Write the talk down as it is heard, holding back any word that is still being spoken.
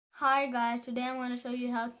Hi guys, today I'm going to show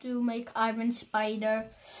you how to make Iron Spider.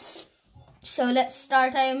 So let's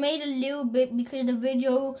start. I made a little bit because the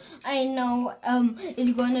video I know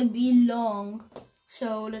is going to be long.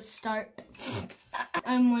 So let's start.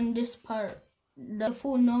 I'm on this part. The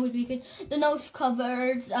full nose because the nose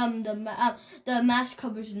covers the mask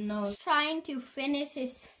covers the nose. Trying to finish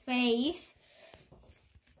his face.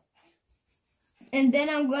 And then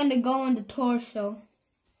I'm going to go on the torso.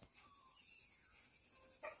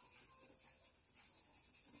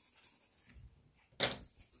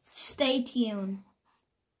 Stay tuned.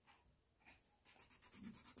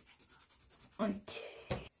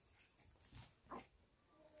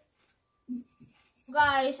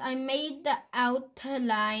 Guys, I made the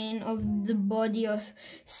outline of the body of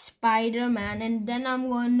Spider-Man, and then I'm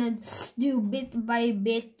gonna do bit by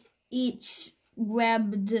bit each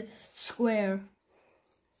webbed square.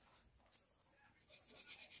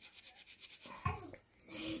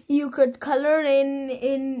 You could color in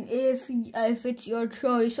if it's your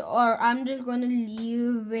choice, or I'm just gonna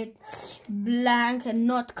leave it blank and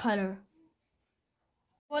not color.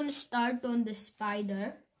 I'm gonna start on the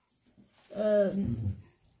spider. Really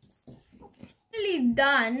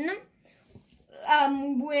done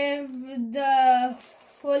with the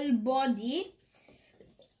full body,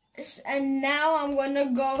 and now I'm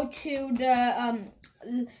gonna go to the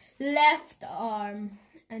left arm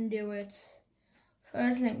and do it.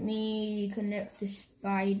 First, let me connect the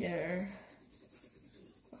spider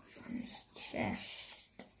on his chest.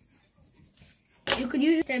 You could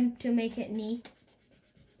use them to make it neat.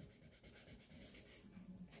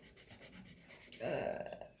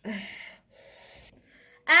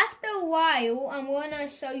 After a while, I'm gonna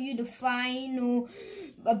show you the final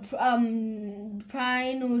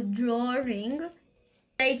drawing.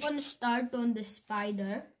 I'm gonna start on the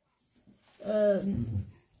spider.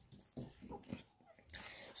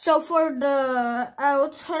 So for the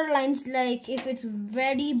outer lines, like if it's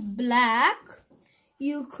very black,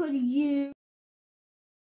 you could use